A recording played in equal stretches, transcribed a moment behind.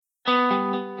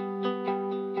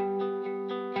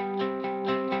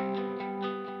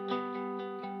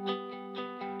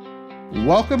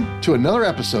Welcome to another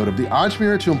episode of the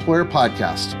Entrepreneur to Employer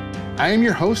podcast. I am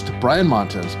your host, Brian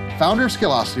Montez, founder of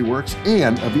Scalosity Works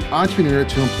and of the Entrepreneur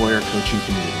to Employer coaching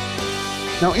community.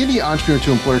 Now, in the Entrepreneur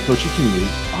to Employer coaching community,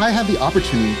 I have the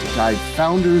opportunity to guide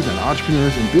founders and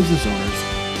entrepreneurs and business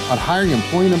owners on hiring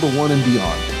employee number one and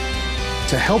beyond,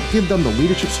 to help give them the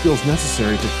leadership skills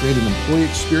necessary to create an employee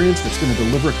experience that's going to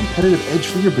deliver a competitive edge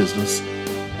for your business,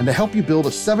 and to help you build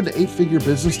a 7 to 8 figure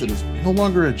business that is no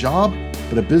longer a job,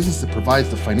 but a business that provides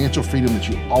the financial freedom that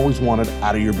you always wanted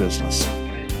out of your business.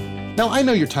 Now, I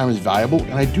know your time is valuable,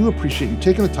 and I do appreciate you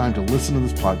taking the time to listen to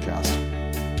this podcast.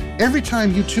 Every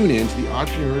time you tune in to the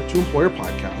Entrepreneur to Employer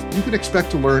podcast, you can expect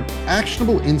to learn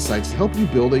actionable insights to help you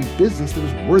build a business that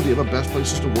is worthy of a Best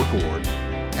Places to Work award,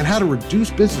 and how to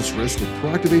reduce business risk with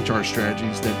proactive HR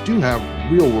strategies that do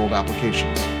have real-world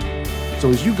applications. So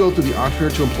as you go through the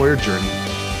Entrepreneur to Employer journey,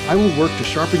 I will work to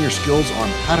sharpen your skills on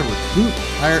how to recruit,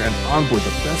 hire, and onboard the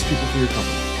best people for your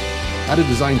company, how to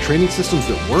design training systems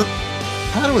that work,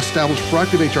 how to establish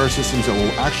proactive HR systems that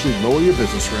will actually lower your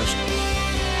business risk,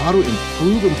 how to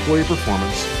improve employee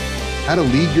performance, how to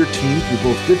lead your team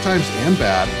through both good times and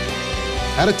bad,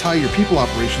 how to tie your people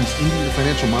operations into your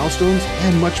financial milestones,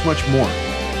 and much, much more.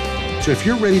 So if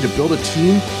you're ready to build a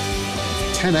team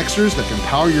of 10Xers that can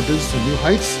power your business to new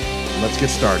heights, let's get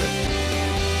started.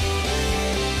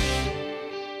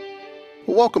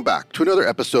 Well, welcome back to another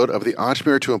episode of the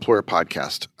Entrepreneur to Employer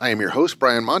podcast. I am your host,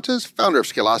 Brian Montez, founder of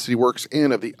Scalosity Works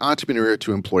and of the Entrepreneur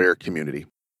to Employer community.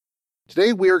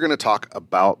 Today, we are going to talk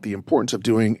about the importance of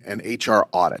doing an HR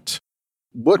audit.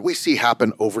 What we see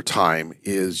happen over time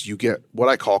is you get what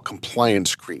I call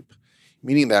compliance creep,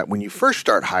 meaning that when you first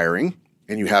start hiring,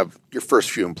 and you have your first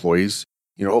few employees,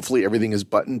 hopefully everything is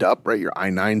buttoned up, right? Your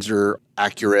I-9s are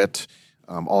accurate.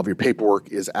 All of your paperwork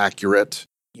is accurate.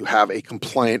 You have a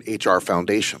compliant HR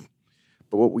foundation.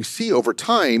 But what we see over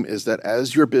time is that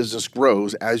as your business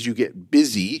grows, as you get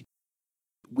busy,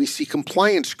 we see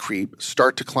compliance creep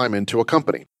start to climb into a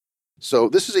company. So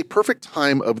this is a perfect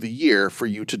time of the year for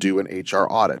you to do an HR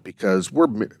audit because we're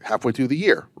halfway through the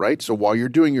year, right? So while you're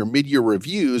doing your mid-year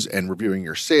reviews and reviewing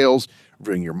your sales,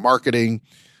 reviewing your marketing,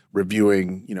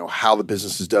 reviewing, how the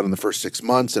business is done in the first 6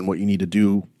 months and what you need to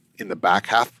do in the back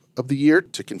half of the year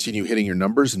to continue hitting your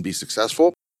numbers and be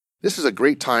successful, this is a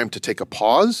great time to take a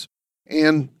pause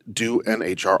and do an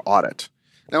HR audit.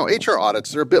 Now, HR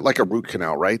audits, they're a bit like a root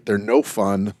canal, right? They're no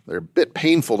fun. They're a bit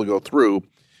painful to go through,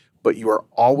 but you are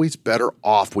always better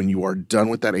off when you are done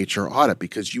with that HR audit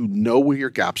because you know where your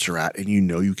gaps are at and you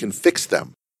know you can fix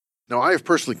them. Now, I have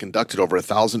personally conducted over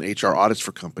 1,000 HR audits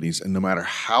for companies, and no matter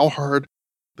how hard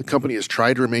the company has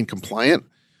tried to remain compliant,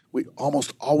 we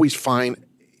almost always find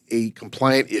a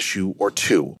compliant issue or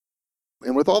two.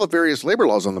 And with all the various labor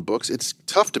laws on the books, it's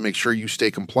tough to make sure you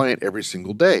stay compliant every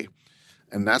single day.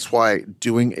 And that's why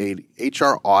doing an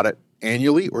HR audit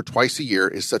annually or twice a year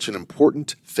is such an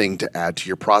important thing to add to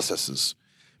your processes.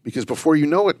 Because before you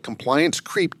know it, compliance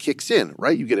creep kicks in,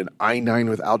 right? You get an I-9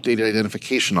 with outdated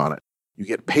identification on it. You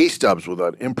get pay stubs with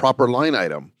an improper line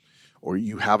item, or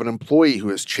you have an employee who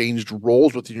has changed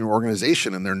roles within your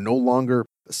organization and they're no longer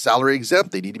salary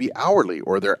exempt. They need to be hourly,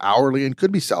 or they're hourly and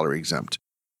could be salary exempt.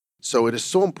 So it is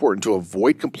so important to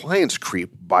avoid compliance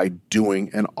creep by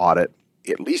doing an audit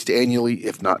at least annually,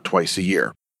 if not twice a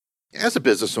year. As a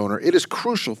business owner, it is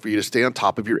crucial for you to stay on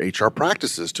top of your HR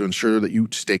practices to ensure that you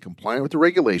stay compliant with the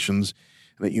regulations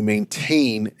and that you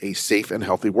maintain a safe and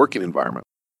healthy working environment.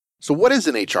 So what is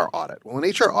an HR audit? Well, an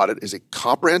HR audit is a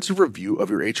comprehensive review of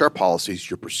your HR policies,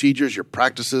 your procedures, your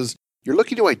practices. You're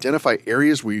looking to identify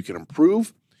areas where you can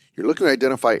improve. You're looking to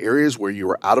identify areas where you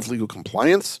are out of legal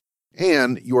compliance,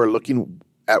 and you are looking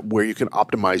at where you can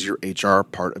optimize your HR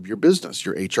part of your business,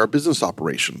 your HR business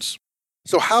operations.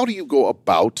 So how do you go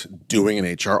about doing an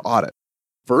HR audit?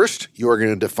 First, you are going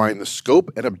to define the scope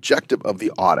and objective of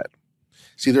the audit.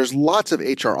 See, there's lots of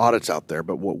HR audits out there,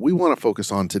 but what we want to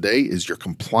focus on today is your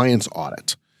compliance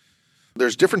audit.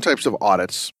 There's different types of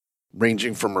audits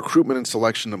ranging from recruitment and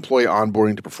selection, employee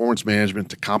onboarding, to performance management,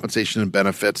 to compensation and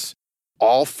benefits,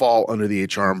 all fall under the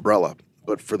HR umbrella.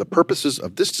 But for the purposes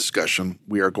of this discussion,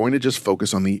 we are going to just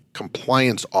focus on the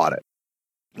compliance audit.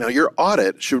 Now, your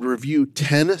audit should review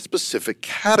 10 specific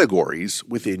categories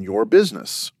within your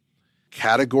business.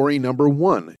 Category number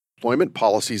 1, employment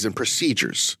policies and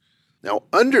procedures. Now,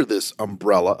 under this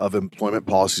umbrella of employment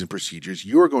policies and procedures,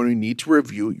 you are going to need to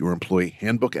review your employee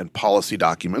handbook and policy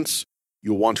documents.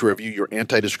 You'll want to review your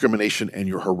anti-discrimination and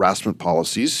your harassment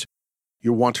policies.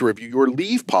 You'll want to review your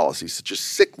leave policies, such as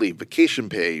sick leave, vacation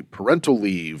pay, parental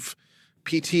leave,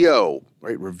 PTO,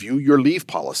 right? Review your leave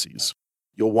policies.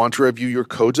 You'll want to review your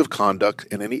codes of conduct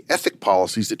and any ethic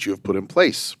policies that you have put in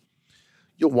place.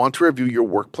 you'll want to review your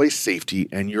workplace safety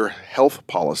and your health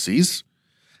policies.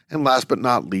 And last but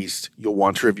not least, you'll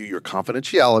want to review your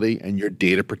confidentiality and your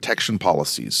data protection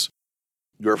policies.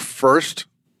 Your first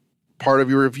part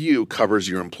of your review covers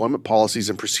your employment policies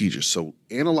and procedures. So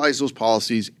analyze those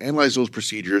policies, analyze those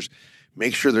procedures,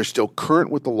 make sure they're still current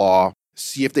with the law,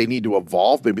 see if they need to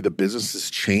evolve. Maybe the business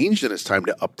has changed and it's time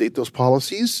to update those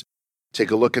policies. Take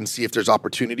a look and see if there's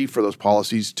opportunity for those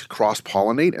policies to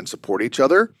cross-pollinate and support each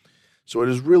other. So it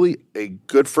is really a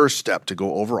good first step to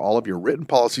go over all of your written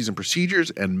policies and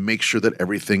procedures and make sure that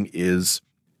everything is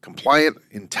compliant,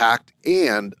 intact,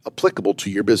 and applicable to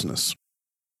your business.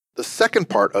 The second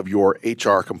part of your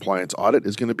HR compliance audit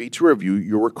is going to be to review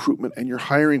your recruitment and your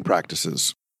hiring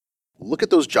practices. Look at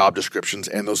those job descriptions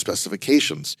and those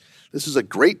specifications. This is a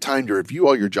great time to review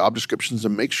all your job descriptions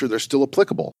and make sure they're still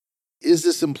applicable. Is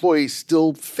this employee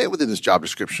still fit within this job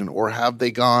description, or have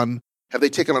they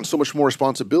taken on so much more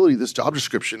responsibility this job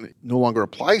description no longer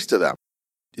applies to them?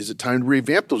 Is it time to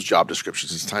revamp those job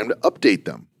descriptions? It's time to update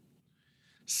them.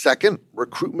 Second,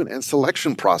 recruitment and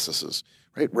selection processes,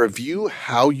 right? Review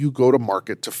how you go to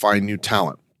market to find new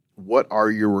talent. What are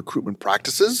your recruitment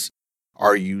practices?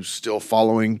 Are you still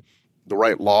following the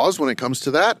right laws when it comes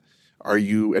to that? Are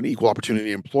you an equal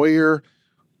opportunity employer?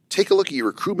 Take a look at your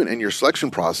recruitment and your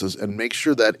selection process and make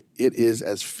sure that it is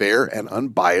as fair and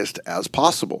unbiased as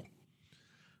possible.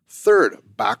 Third,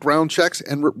 background checks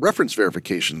and reference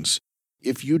verifications.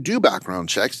 If you do background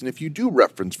checks and if you do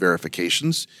reference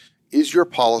verifications, is your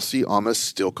policy on this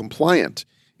still compliant?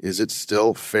 Is it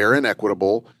still fair and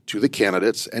equitable to the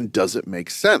candidates, and does it make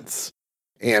sense?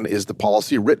 And is the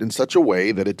policy written in such a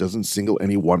way that it doesn't single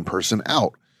any one person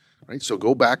out? Right? So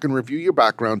go back and review your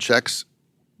background checks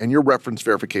and your reference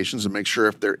verifications and make sure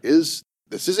if this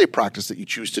is a practice that you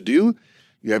choose to do,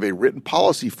 you have a written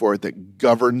policy for it that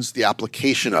governs the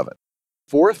application of it.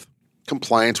 Fourth,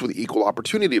 compliance with equal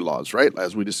opportunity laws, right?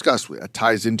 As we discussed, it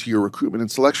ties into your recruitment and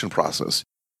selection process.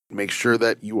 Make sure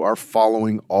that you are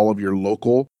following all of your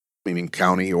local, meaning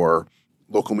county or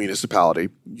local municipality,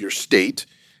 your state,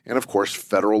 and of course,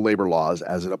 federal labor laws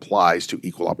as it applies to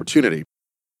equal opportunity.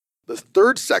 The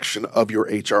third section of your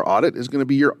HR audit is going to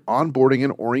be your onboarding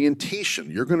and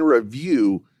orientation. You're going to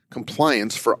review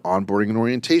compliance for onboarding and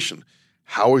orientation.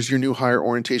 How is your new hire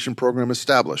orientation program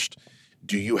established?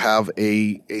 Do you have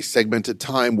a segmented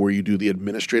time where you do the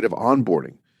administrative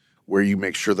onboarding, where you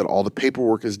make sure that all the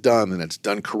paperwork is done and it's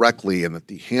done correctly and that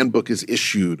the handbook is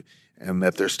issued and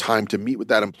that there's time to meet with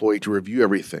that employee to review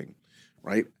everything,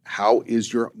 right? How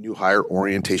is your new hire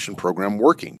orientation program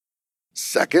working?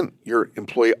 Second, your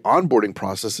employee onboarding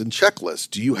process and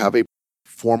checklist. Do you have a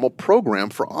formal program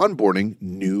for onboarding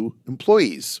new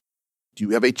employees? Do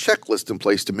you have a checklist in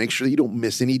place to make sure that you don't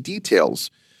miss any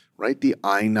details, right? The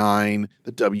I-9,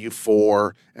 the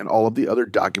W-4, and all of the other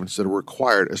documents that are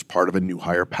required as part of a new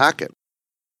hire packet.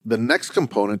 The next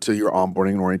component to your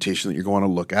onboarding and orientation that you're going to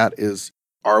look at is,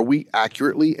 are we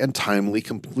accurately and timely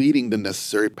completing the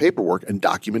necessary paperwork and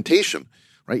documentation?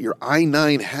 Right? Your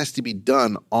I-9 has to be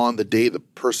done on the day the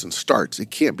person starts.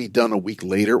 It can't be done a week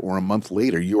later or a month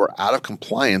later. You are out of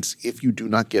compliance if you do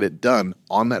not get it done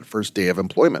on that first day of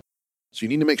employment. So you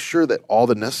need to make sure that all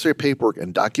the necessary paperwork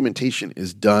and documentation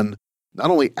is done not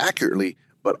only accurately,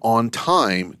 but on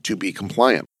time to be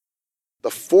compliant. The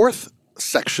fourth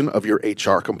section of your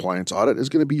HR compliance audit is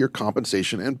going to be your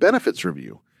compensation and benefits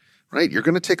review. Right? You're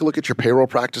going to take a look at your payroll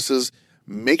practices,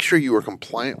 make sure you are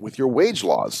compliant with your wage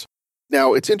laws.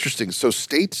 Now, it's interesting. So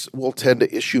states will tend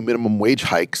to issue minimum wage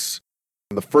hikes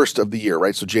on the first of the year,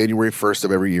 right? So January 1st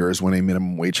of every year is when a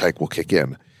minimum wage hike will kick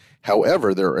in.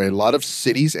 However, there are a lot of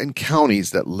cities and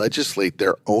counties that legislate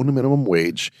their own minimum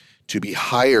wage to be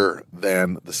higher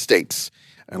than the states.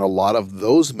 And a lot of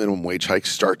those minimum wage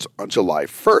hikes starts on July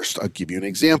 1st. I'll give you an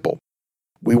example.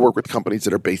 We work with companies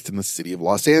that are based in the city of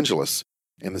Los Angeles.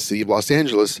 And the city of Los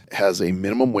Angeles has a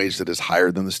minimum wage that is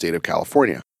higher than the state of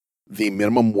California. The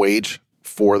minimum wage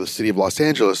for the city of Los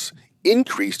Angeles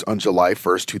increased on July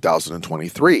 1st,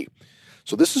 2023.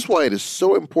 So this is why it is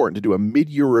so important to do a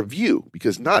mid-year review,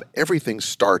 because not everything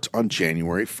starts on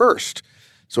January 1st.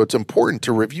 So it's important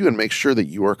to review and make sure that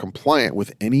you are compliant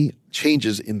with any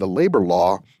changes in the labor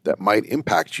law that might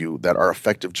impact you that are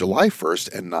effective July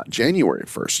 1st and not January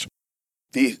 1st.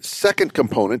 The second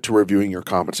component to reviewing your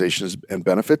compensation and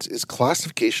benefits is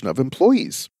classification of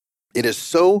employees. It is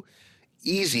so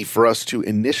easy for us to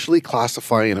initially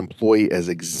classify an employee as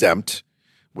exempt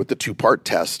with the two-part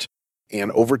test. And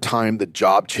over time, the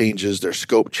job changes, their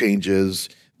scope changes,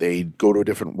 they go to a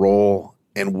different role,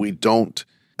 and we don't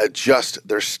adjust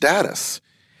their status.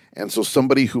 And so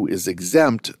somebody who is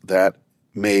exempt that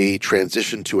may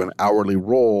transition to an hourly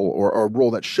role or a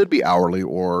role that should be hourly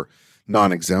or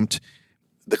non-exempt,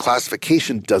 the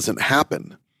classification doesn't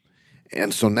happen.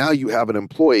 And so now you have an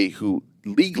employee who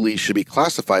legally should be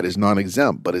classified as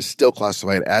non-exempt, but is still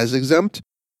classified as exempt.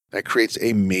 That creates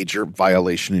a major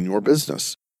violation in your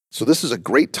business. So this is a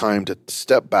great time to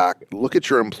step back, look at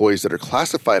your employees that are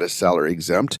classified as salary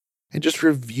exempt, and just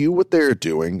review what they're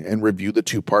doing and review the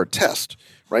two-part test,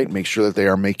 right? Make sure that they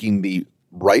are making the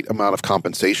right amount of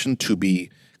compensation to be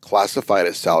classified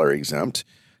as salary exempt,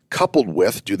 coupled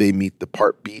with, do they meet the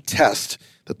Part B test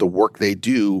that the work they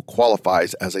do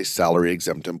qualifies as a salary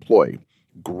exempt employee?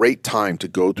 Great time to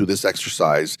go through this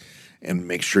exercise and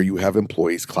make sure you have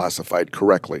employees classified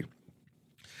correctly.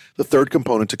 The third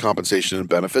component to compensation and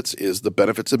benefits is the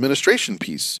benefits administration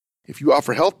piece. If you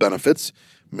offer health benefits,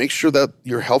 make sure that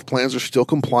your health plans are still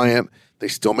compliant, they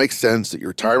still make sense, that your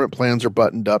retirement plans are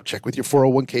buttoned up. Check with your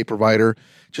 401k provider.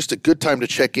 Just a good time to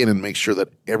check in and make sure that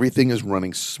everything is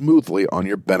running smoothly on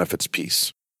your benefits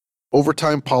piece.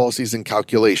 Overtime policies and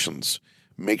calculations.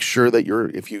 Make sure that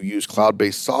if you use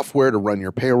cloud-based software to run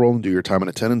your payroll and do your time and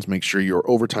attendance, make sure your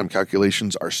overtime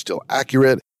calculations are still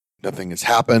accurate. Nothing has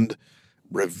happened.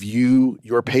 Review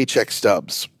your paycheck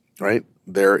stubs, right?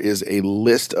 There is a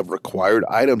list of required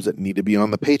items that need to be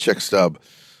on the paycheck stub,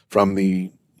 from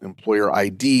the employer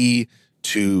ID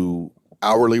to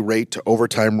hourly rate to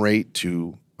overtime rate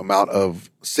to amount of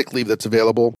sick leave that's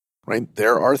available, right?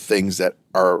 There are things that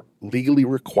are legally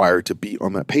required to be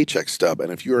on that paycheck stub.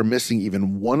 And if you are missing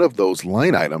even one of those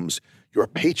line items, your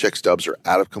paycheck stubs are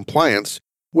out of compliance,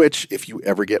 which, if you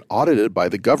ever get audited by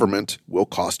the government, will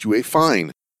cost you a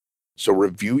fine. So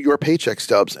review your paycheck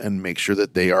stubs and make sure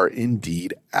that they are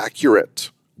indeed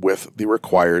accurate with the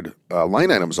required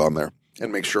line items on there.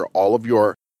 And make sure all of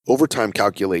your overtime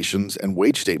calculations and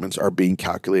wage statements are being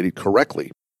calculated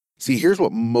correctly. See, here's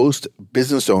what most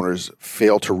business owners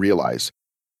fail to realize.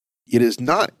 It is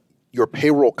not your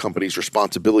payroll company's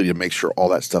responsibility to make sure all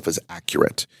that stuff is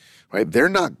accurate, right? They're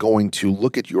not going to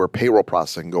look at your payroll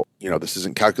process and go, this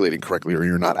isn't calculating correctly or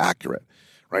you're not accurate,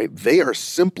 right? They are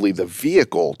simply the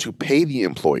vehicle to pay the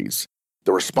employees.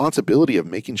 The responsibility of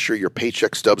making sure your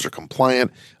paycheck stubs are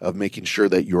compliant, of making sure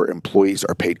that your employees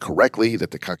are paid correctly, that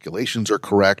the calculations are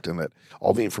correct, and that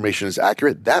all the information is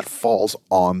accurate, that falls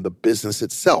on the business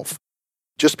itself.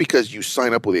 Just because you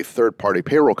sign up with a third-party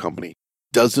payroll company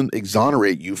doesn't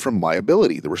exonerate you from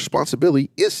liability. The responsibility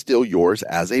is still yours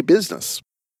as a business.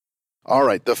 All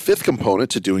right, the fifth component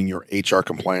to doing your HR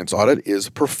compliance audit is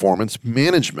performance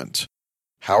management.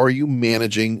 How are you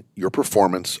managing your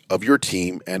performance of your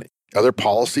team and other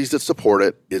policies that support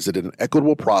it? Is it an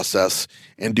equitable process,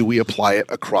 and do we apply it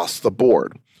across the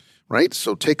board, right?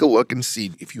 So take a look and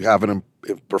see if you have a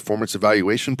performance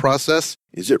evaluation process.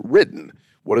 Is it written?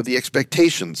 What are the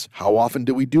expectations? How often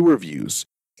do we do reviews?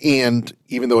 And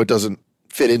even though it doesn't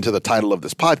fit into the title of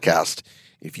this podcast,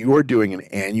 if you are doing an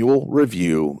annual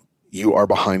review, you are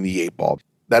behind the eight ball.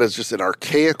 That is just an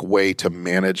archaic way to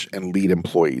manage and lead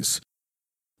employees.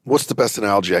 What's the best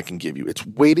analogy I can give you? It's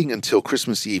waiting until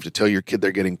Christmas Eve to tell your kid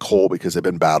they're getting coal because they've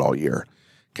been bad all year.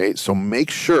 Okay, so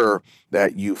make sure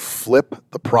that you flip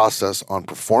the process on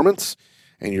performance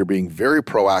and you're being very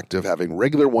proactive, having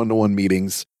regular one-to-one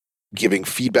meetings, giving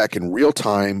feedback in real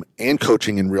time and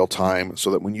coaching in real time so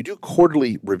that when you do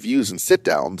quarterly reviews and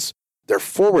sit-downs, they're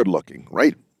forward-looking,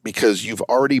 right? Because you've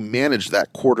already managed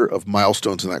that quarter of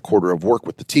milestones and that quarter of work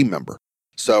with the team member.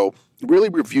 So really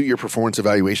review your performance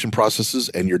evaluation processes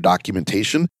and your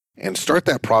documentation and start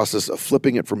that process of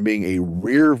flipping it from being a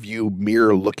rear view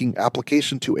mirror looking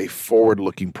application to a forward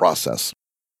looking process.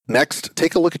 Next,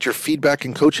 take a look at your feedback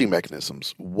and coaching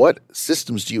mechanisms. What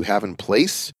systems do you have in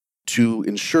place to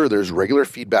ensure there's regular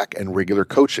feedback and regular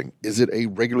coaching? Is it a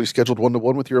regularly scheduled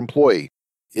one-to-one with your employee?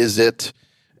 Is it,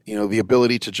 the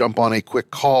ability to jump on a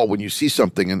quick call when you see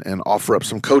something and offer up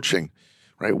some coaching,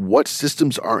 right? What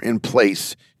systems are in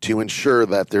place to ensure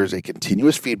that there's a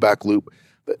continuous feedback loop,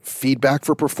 that feedback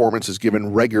for performance is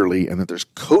given regularly, and that there's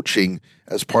coaching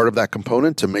as part of that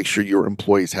component to make sure your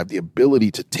employees have the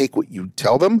ability to take what you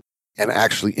tell them and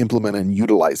actually implement and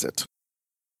utilize it.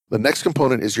 The next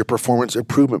component is your performance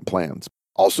improvement plans,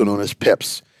 also known as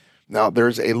PIPs. Now,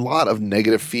 there's a lot of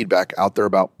negative feedback out there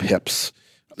about PIPs.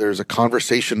 There's a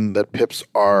conversation that PIPs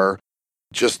are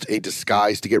just a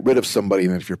disguise to get rid of somebody.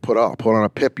 And if you're put on a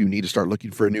PIP, you need to start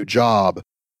looking for a new job.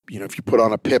 If you put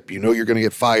on a PIP, you're going to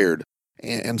get fired.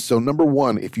 And so number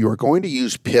one, if you are going to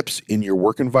use PIPs in your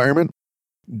work environment,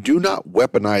 do not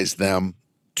weaponize them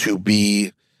to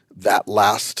be that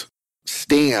last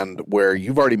stand where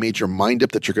you've already made your mind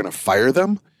up that you're going to fire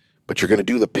them, but you're going to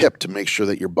do the PIP to make sure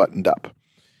that you're buttoned up.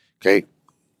 Okay.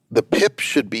 the PIP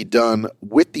should be done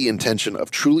with the intention of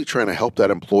truly trying to help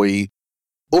that employee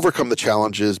overcome the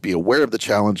challenges, be aware of the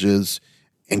challenges,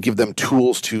 and give them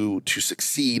tools to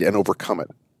succeed and overcome it.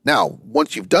 Now,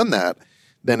 once you've done that,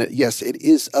 then yes, it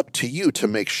is up to you to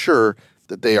make sure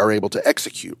that they are able to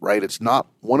execute, right? It's not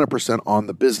 100% on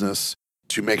the business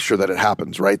to make sure that it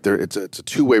happens, right? It's a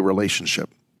two-way relationship.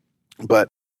 But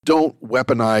don't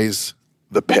weaponize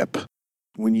the PIP.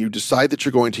 When you decide that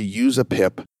you're going to use a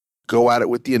PIP, go at it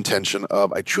with the intention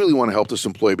of, I truly want to help this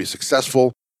employee be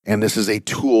successful, and this is a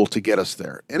tool to get us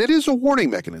there. And it is a warning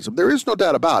mechanism. There is no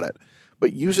doubt about it.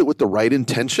 But use it with the right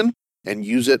intention and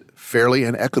use it fairly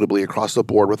and equitably across the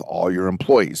board with all your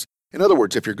employees. In other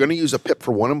words, if you're going to use a PIP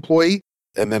for one employee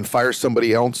and then fire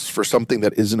somebody else for something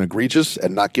that isn't egregious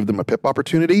and not give them a PIP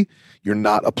opportunity, you're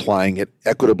not applying it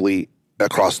equitably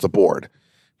across the board.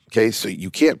 Okay, so you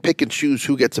can't pick and choose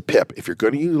who gets a PIP. If you're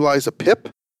going to utilize a PIP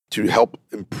to help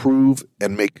improve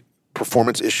and make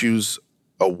performance issues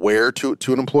aware to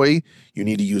an employee, you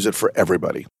need to use it for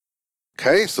everybody.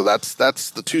 Okay, so that's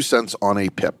the 2 cents on a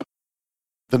PIP.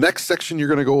 The next section you're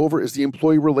going to go over is the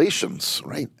employee relations,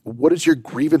 right? What is your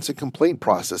grievance and complaint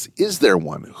process? Is there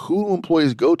one? Who do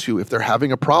employees go to if they're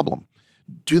having a problem?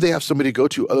 Do they have somebody to go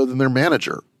to other than their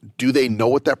manager? Do they know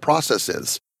what that process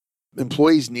is?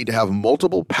 Employees need to have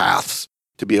multiple paths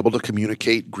to be able to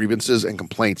communicate grievances and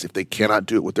complaints if they cannot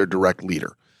do it with their direct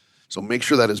leader. So make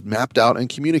sure that is mapped out and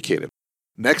communicated.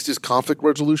 Next is conflict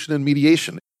resolution and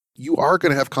mediation. You are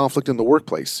going to have conflict in the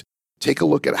workplace. Take a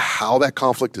look at how that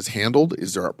conflict is handled.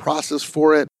 Is there a process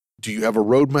for it? Do you have a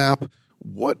roadmap?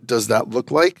 What does that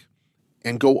look like?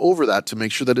 And go over that to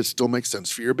make sure that it still makes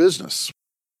sense for your business.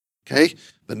 Okay?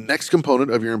 The next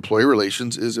component of your employee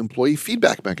relations is employee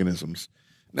feedback mechanisms.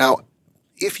 Now,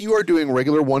 if you are doing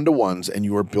regular one-to-ones and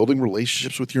you are building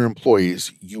relationships with your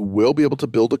employees, you will be able to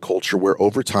build a culture where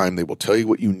over time they will tell you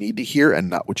what you need to hear and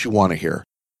not what you want to hear.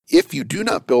 If you do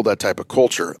not build that type of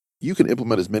culture, you can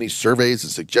implement as many surveys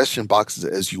and suggestion boxes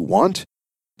as you want.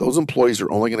 Those employees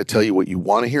are only going to tell you what you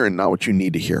want to hear and not what you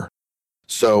need to hear.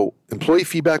 So employee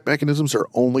feedback mechanisms are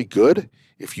only good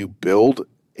if you build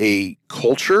a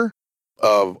culture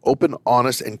of open,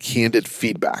 honest, and candid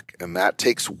feedback. And that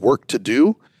takes work to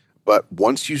do. But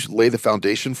once you lay the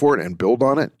foundation for it and build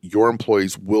on it, your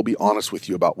employees will be honest with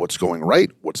you about what's going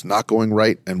right, what's not going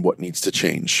right, and what needs to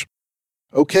change.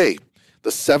 Okay,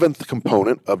 the 7th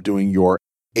component of doing your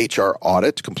HR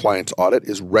audit, compliance audit,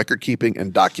 is record keeping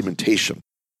and documentation.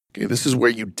 Okay, this is where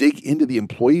you dig into the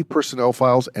employee personnel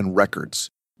files and records.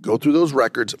 Go through those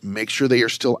records, make sure they are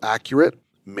still accurate,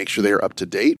 make sure they are up to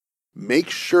date, make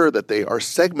sure that they are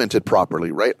segmented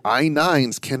properly, right?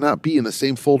 I-9s cannot be in the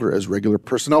same folder as regular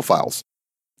personnel files,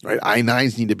 right?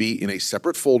 I-9s need to be in a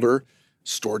separate folder,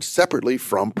 stored separately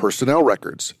from personnel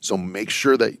records. So make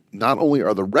sure that not only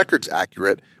are the records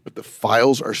accurate, but the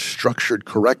files are structured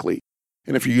correctly.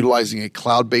 And if you're utilizing a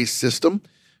cloud-based system,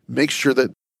 make sure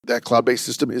that that cloud-based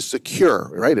system is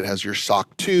secure, right? It has your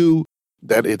SOC 2,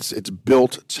 that it's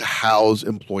built to house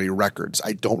employee records.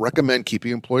 I don't recommend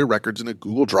keeping employee records in a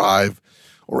Google Drive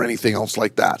or anything else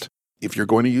like that. If you're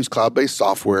going to use cloud-based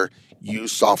software,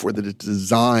 use software that is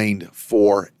designed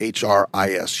for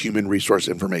HRIS, Human Resource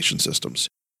Information Systems.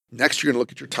 Next, you're going to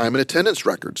look at your time and attendance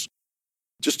records.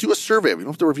 Just do a survey. You don't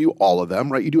have to review all of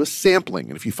them, right? You do a sampling,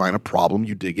 and if you find a problem,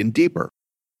 you dig in deeper.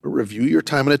 But review your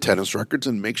time and attendance records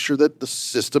and make sure that the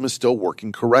system is still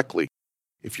working correctly.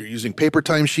 If you're using paper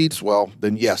timesheets, well,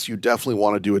 then yes, you definitely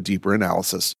want to do a deeper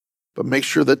analysis. But make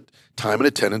sure that time and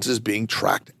attendance is being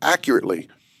tracked accurately,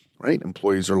 right?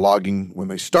 Employees are logging when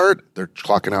they start. They're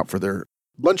clocking out for their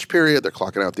lunch period. They're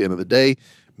clocking out at the end of the day.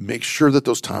 Make sure that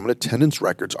those time and attendance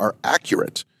records are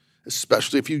accurate,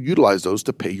 especially if you utilize those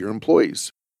to pay your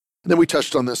employees. And then we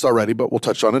touched on this already, but we'll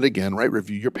touch on it again, right?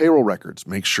 Review your payroll records.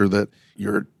 Make sure that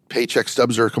your paycheck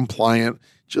stubs are compliant.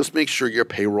 Just make sure your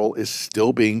payroll is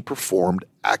still being performed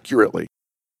accurately.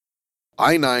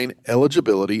 I-9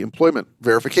 eligibility employment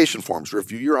verification forms.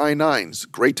 Review your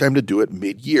I-9s. Great time to do it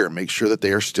mid-year. Make sure that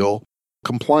they are still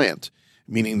compliant,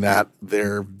 meaning that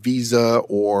their visa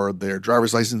or their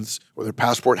driver's license or their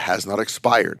passport has not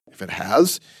expired. If it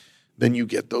has, then you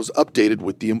get those updated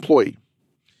with the employee.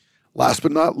 Last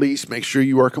but not least, make sure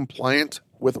you are compliant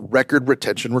with record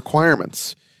retention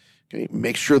requirements. Okay?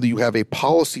 Make sure that you have a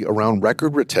policy around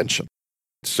record retention.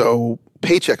 So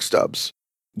paycheck stubs,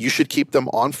 you should keep them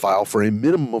on file for a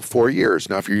minimum of 4 years.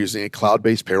 Now, if you're using a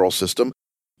cloud-based payroll system,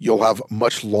 you'll have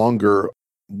much longer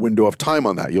window of time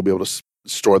on that. You'll be able to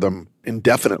store them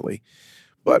indefinitely.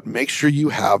 But make sure you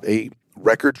have a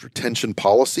record retention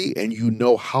policy and you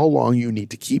know how long you need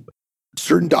to keep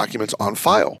certain documents on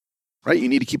file. right? You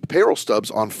need to keep payroll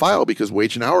stubs on file because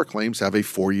wage and hour claims have a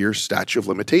 4-year statute of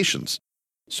limitations.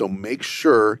 So make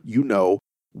sure you know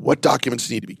what documents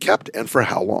need to be kept and for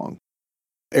how long.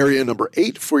 Area number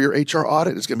 8 for your HR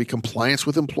audit is going to be compliance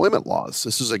with employment laws.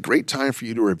 This is a great time for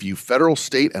you to review federal,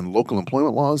 state, and local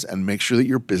employment laws and make sure that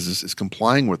your business is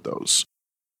complying with those.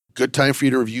 Good time for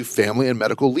you to review family and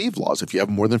medical leave laws. If you have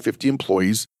more than 50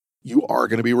 employees, you are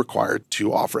going to be required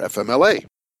to offer FMLA.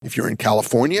 If you're in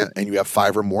California and you have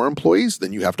 5 or more employees,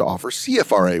 then you have to offer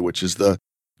CFRA, which is the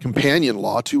companion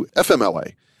law to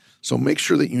FMLA. So make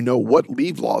sure that you know what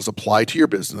leave laws apply to your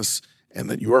business and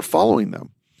that you are following them.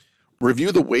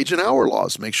 Review the wage and hour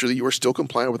laws. Make sure that you are still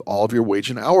compliant with all of your wage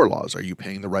and hour laws. Are you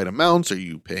paying the right amounts? Are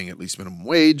you paying at least minimum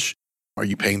wage? Are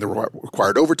you paying the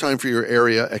required overtime for your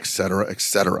area, et cetera, et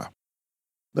cetera?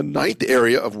 The 9th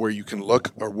area of where you can look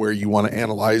or where you want to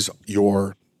analyze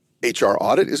your HR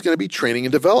audit is going to be training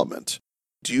and development.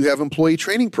 Do you have employee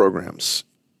training programs?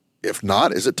 If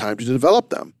not, is it time to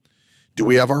develop them? Do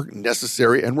we have our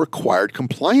necessary and required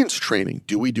compliance training?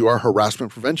 Do we do our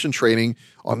harassment prevention training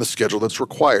on the schedule that's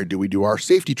required? Do we do our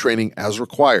safety training as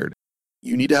required?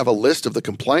 You need to have a list of the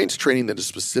compliance training that is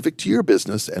specific to your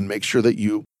business and make sure that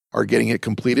you are getting it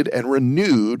completed and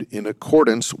renewed in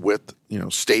accordance with,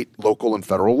 state, local, and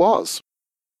federal laws.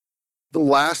 The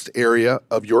last area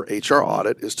of your HR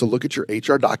audit is to look at your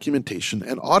HR documentation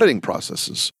and auditing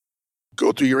processes.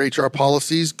 Go through your HR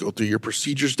policies, go through your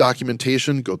procedures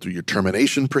documentation, go through your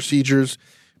termination procedures.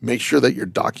 Make sure that your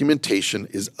documentation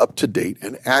is up to date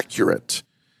and accurate.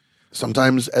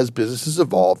 Sometimes as businesses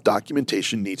evolve,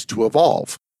 documentation needs to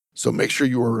evolve. So make sure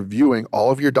you are reviewing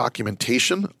all of your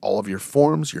documentation, all of your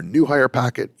forms, your new hire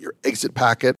packet, your exit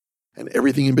packet, and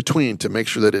everything in between to make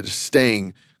sure that it is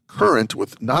staying current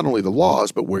with not only the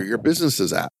laws, but where your business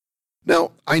is at.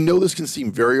 Now, I know this can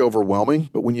seem very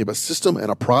overwhelming, but when you have a system and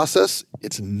a process,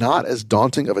 it's not as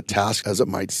daunting of a task as it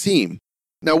might seem.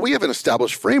 Now, we have an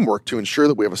established framework to ensure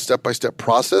that we have a step-by-step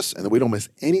process and that we don't miss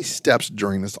any steps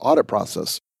during this audit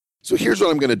process. So here's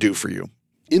what I'm going to do for you.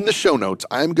 In the show notes,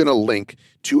 I'm going to link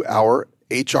to our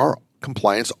HR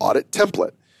compliance audit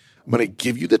template. I'm going to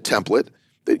give you the template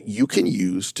that you can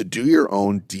use to do your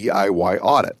own DIY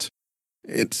audit.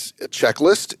 It's a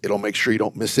checklist. It'll make sure you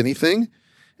don't miss anything.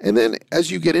 And then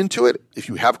as you get into it, if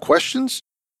you have questions,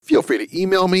 feel free to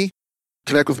email me,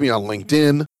 connect with me on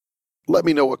LinkedIn. Let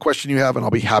me know what question you have, and I'll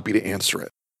be happy to answer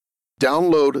it.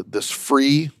 Download this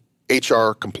free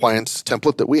HR compliance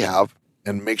template that we have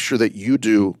and make sure that you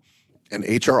do an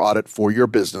HR audit for your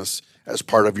business as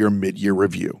part of your mid-year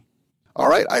review. All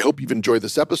right, I hope you've enjoyed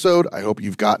this episode. I hope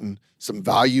you've gotten some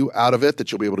value out of it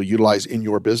that you'll be able to utilize in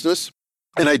your business.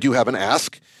 And I do have an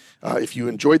ask. If you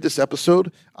enjoyed this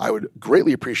episode, I would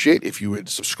greatly appreciate if you would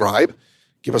subscribe,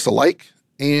 give us a like,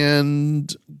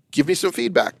 and give me some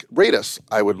feedback. Rate us.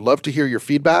 I would love to hear your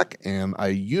feedback, and I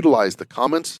utilize the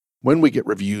comments when we get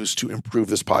reviews to improve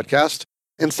this podcast.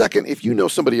 And second, if you know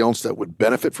somebody else that would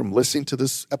benefit from listening to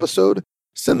this episode,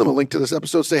 send them a link to this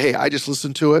episode. Say, hey, I just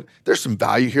listened to it. There's some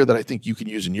value here that I think you can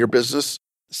use in your business.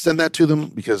 Send that to them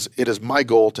because it is my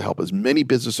goal to help as many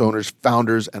business owners,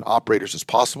 founders, and operators as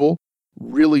possible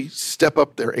really step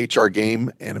up their HR game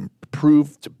and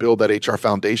improve to build that HR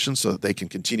foundation so that they can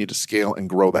continue to scale and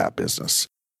grow that business.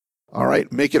 All right,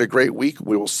 make it a great week.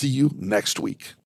 We will see you next week.